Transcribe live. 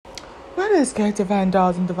What is good, divine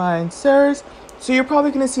dolls and divine sirs? So you're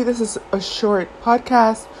probably going to see this as a short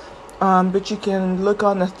podcast, but you can look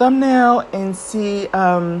on the thumbnail and see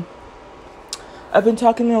I've been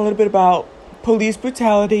talking a little bit about police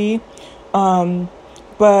brutality,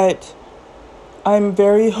 but I'm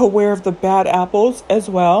very aware of the bad apples as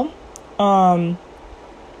well. And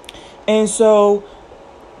so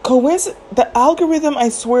the algorithm, I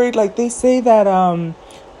swear, like they say that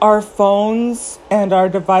our phones and our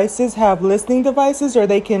devices have listening devices, or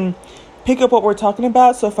they can pick up what we're talking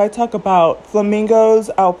about. So if I talk about flamingos,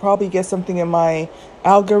 I'll probably get something in my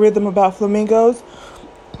algorithm about flamingos.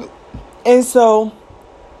 And so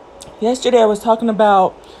yesterday I was talking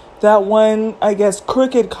about that one, I guess,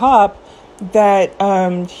 crooked cop that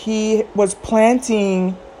he was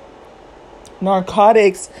planting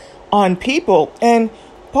narcotics on people. And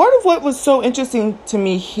part of what was so interesting to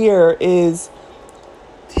me here is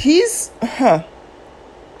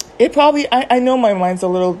I know my mind's a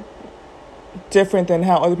little different than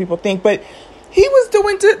how other people think, but he was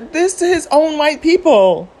doing this to his own white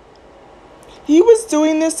people. He was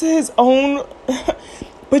doing this to his own,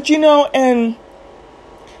 but and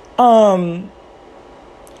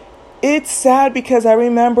it's sad because I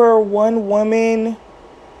remember one woman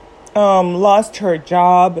lost her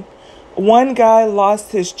job. One guy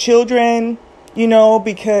lost his children,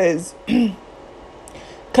 because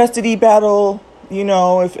custody battle,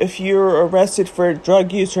 if you're arrested for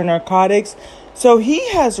drug use or narcotics. So he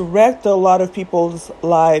has wrecked a lot of people's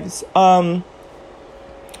lives.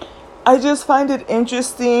 I just find it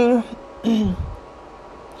interesting,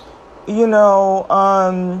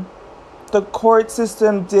 the court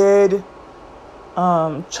system did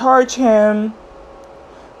charge him,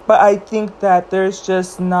 but I think that there's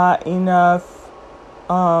just not enough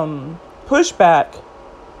pushback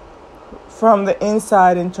from the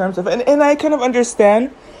inside in terms of, and I kind of understand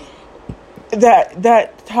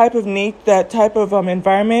that type of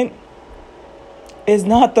environment is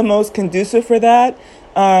not the most conducive for that.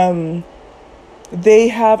 They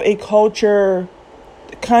have a culture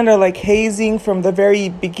kind of like hazing from the very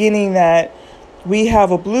beginning, that we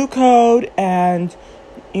have a blue code and,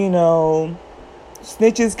 snitches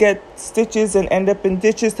get stitches and end up in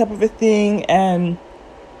ditches type of a thing. And,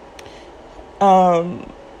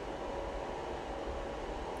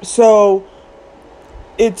 so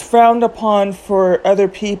it's frowned upon for other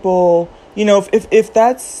people, if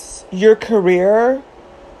that's your career,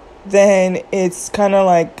 then it's kind of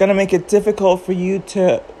like going to make it difficult for you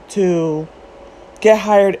to get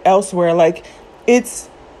hired elsewhere. Like it's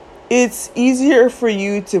easier for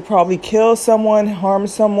you to probably kill someone, harm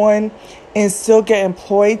someone, and still get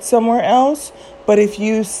employed somewhere else. But if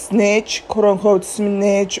you snitch, quote unquote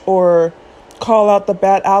snitch, or call out the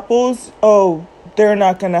bad apples, they're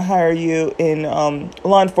not going to hire you in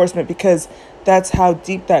law enforcement, because that's how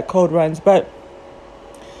deep that code runs. But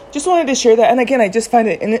just wanted to share that. And again, I just find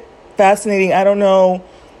it fascinating. I don't know.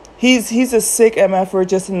 He's a sick MFer,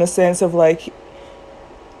 just in the sense of like,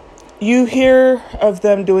 you hear of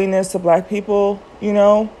them doing this to black people,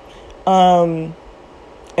 but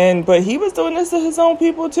he was doing this to his own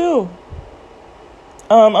people too.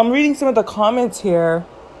 I'm reading some of the comments here.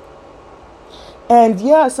 And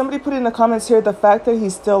yeah, somebody put in the comments here, the fact that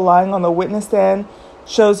he's still lying on the witness stand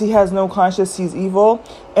shows he has no conscience, he's evil.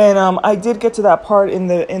 And I did get to that part in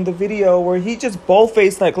the video where he just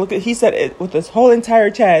bold-faced, like, he said it with his whole entire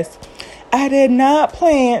chest. I did not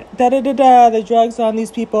plant the drugs on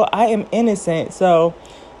these people. I am innocent. So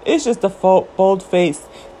it's just a bold face.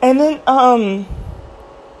 And then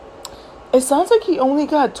it sounds like he only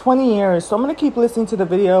got 20 years. So I'm going to keep listening to the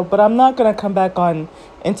video, but I'm not going to come back on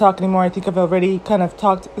and talk anymore. I think I've already kind of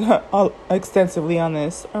talked extensively on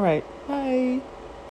this. All right.